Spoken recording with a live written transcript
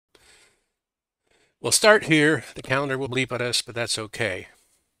We'll start here. The calendar will bleep at us, but that's okay.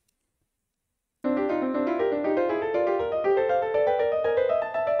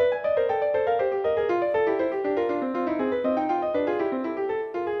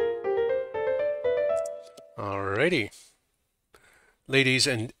 Alrighty. Ladies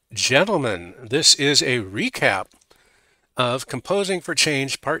and gentlemen, this is a recap of Composing for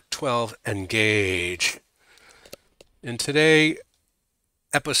Change Part 12, Engage. In today's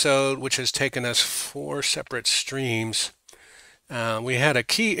episode, which has taken us 4 separate streams, we had a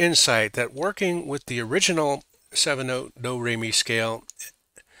key insight that working with the original 7-note do-re-mi scale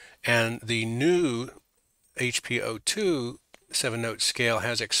and the new HPO2 7-note scale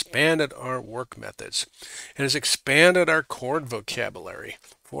has expanded our work methods. It has expanded our chord vocabulary.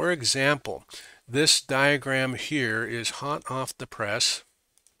 For example, this diagram here is hot off the press.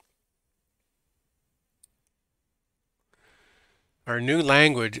 Our new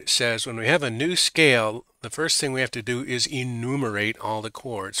language says when we have a new scale, the first thing we have to do is enumerate all the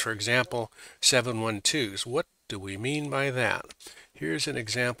chords. For example, 7-1-2s. What do we mean by that? Here's an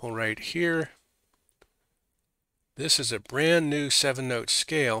example right here. This is a brand new 7-note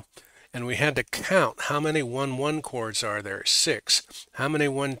scale, and we had to count how many 1-1 chords are there, 6. How many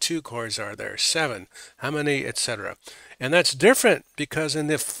 1-2 chords are there, 7. How many, etc. And that's different because in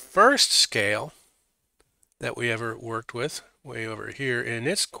the first scale that we ever worked with, way over here in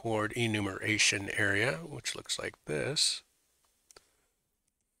its chord enumeration area, which looks like this,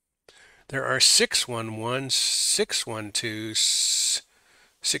 there are 6-1-1s, 6-1-2s,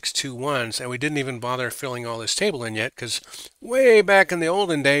 6-2-1s, and we didn't even bother filling all this table in yet because way back in the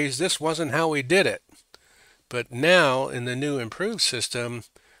olden days, this wasn't how we did it. But now in the new improved system,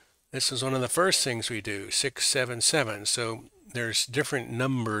 this is one of the first things we do, 6-7-7. So there's different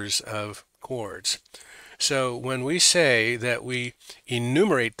numbers of chords. So when we say that we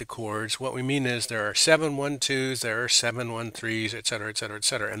enumerate the chords, what we mean is there are 7-1-2s, there are 7-1-3s, etc., etc.,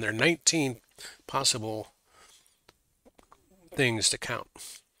 etc., and there are 19 possible things to count.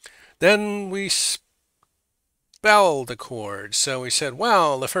 Then we spell the chords. So we said,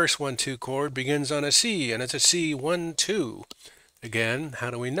 well, the first 1-2 chord begins on a C, and it's a C1-2. Again,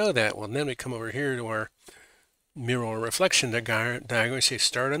 how do we know that? Well, then we come over here to our mirror reflection diagram. We say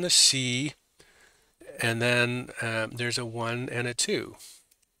start on the C, and then there's a 1 and a 2.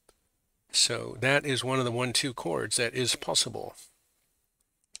 So that is one of the 1-2 chords that is possible.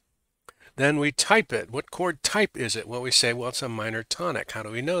 Then we type it. What chord type is it? Well, we say, well, it's a minor tonic. How do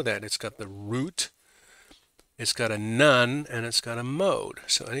we know that? It's got the root, it's got a none, and it's got a mode.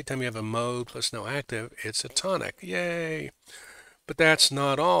 So anytime you have a mode plus no active, it's a tonic. Yay! But that's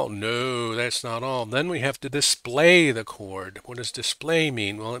not all. No, that's not all. Then we have to display the chord. What does display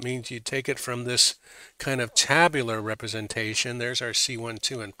mean? Well, it means you take it from this kind of tabular representation. There's our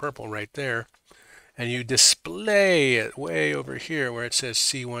C1-2 in purple right there. And you display it way over here where it says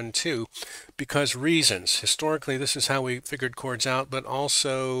C1-2 because reasons. Historically, this is how we figured chords out, but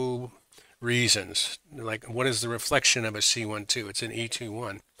also reasons. Like, what is the reflection of a C1-2? It's an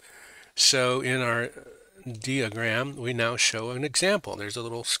E2-1. So in our diagram, we now show an example. There's a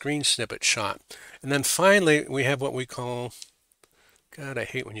little screen snippet shot. And then finally, we have what we call, God, I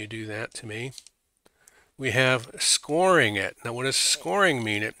hate when you do that to me. We have scoring it. Now, what does scoring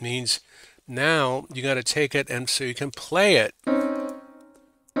mean? It means now you got to take it and so you can play it.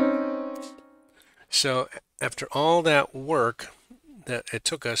 So after all that work that it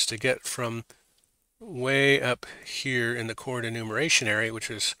took us to get from way up here in the chord enumeration area, which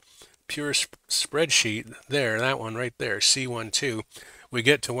is pure spreadsheet there, that one right there, C1-2, we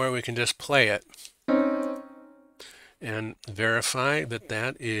get to where we can just play it and verify that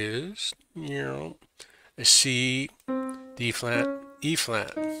that is, a C, D flat, E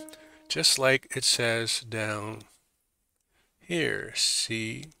flat. Just like it says down here,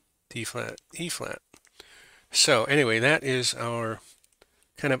 C, D flat, E flat. So anyway, that is our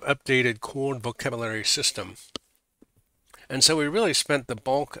kind of updated chord vocabulary system. And so we really spent the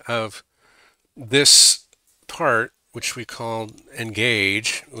bulk of this part, which we called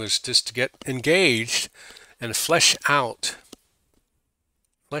engage, was just to get engaged and flesh out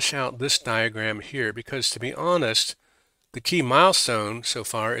this diagram here, because to be honest, the key milestone so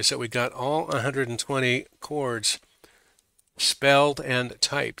far is that we got all 120 chords spelled and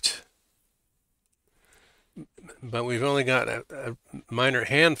typed. But we've only got a minor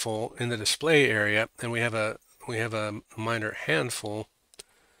handful in the display area, and we have a minor handful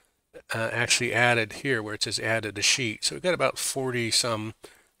actually added here where it says added a sheet. So we've got about 40 some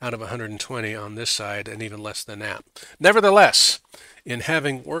out of 120 on this side, and even less than that. Nevertheless, in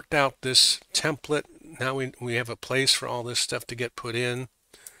having worked out this template, now we have a place for all this stuff to get put in.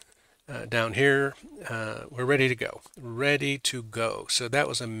 down here, we're ready to go. Ready to go. So that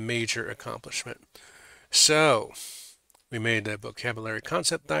was a major accomplishment. So we made the vocabulary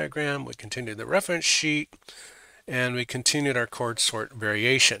concept diagram, we continued the reference sheet, and we continued our chord sort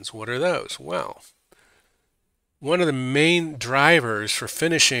variations. What are those? Well, one of the main drivers for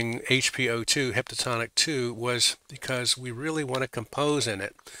finishing HPO2, Heptatonic 2, was because we really want to compose in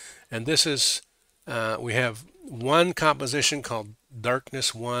it. And this is, we have one composition called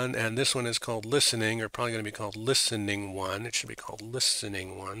Darkness 1, and this one is called Listening, or probably going to be called Listening 1. It should be called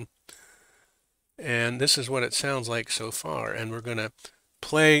Listening 1. And this is what it sounds like so far. And we're going to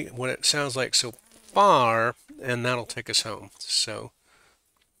play what it sounds like so far, and that'll take us home. So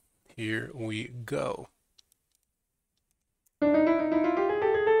here we go.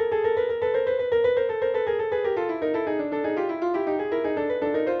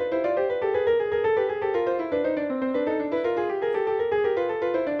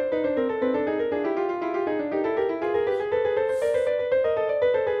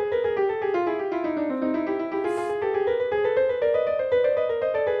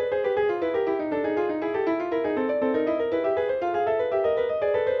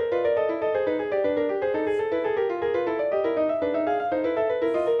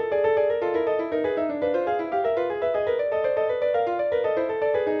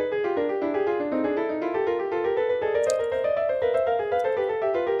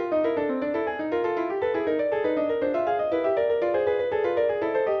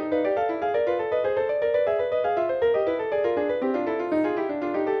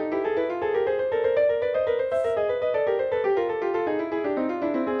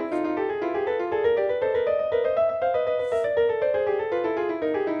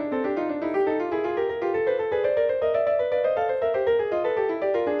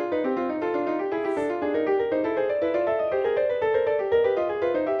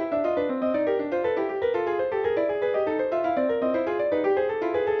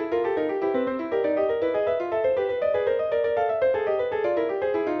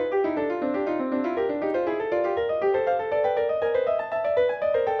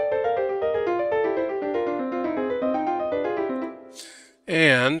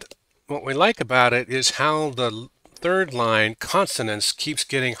 And what we like about it is how the third line, consonants, keeps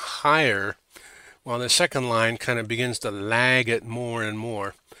getting higher while the second line kind of begins to lag it more and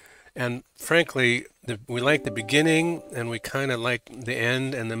more. And frankly, we like the beginning and we kind of like the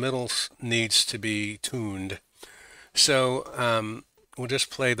end, and the middle needs to be tuned. So we'll just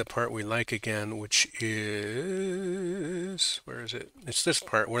play the part we like again, which is, where is it? It's this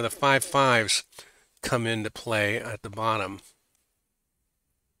part where the 5/5s come into play at the bottom.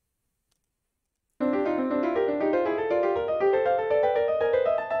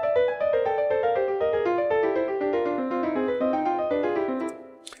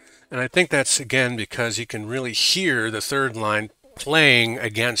 And I think that's, again, because you can really hear the third line playing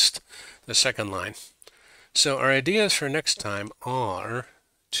against the second line. So our ideas for next time are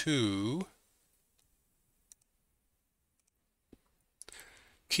to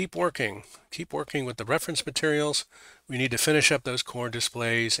keep working with the reference materials. We need to finish up those chord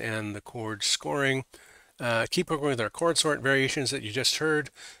displays and the chord scoring. Keep working with our chord sort variations that you just heard.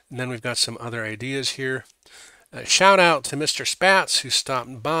 And then we've got some other ideas here. Shout out to Mr. Spatz who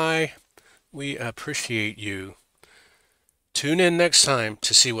stopped by. We appreciate you. Tune in next time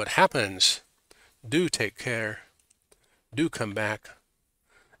to see what happens. Do take care. Do come back.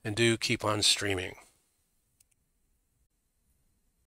 And do keep on streaming.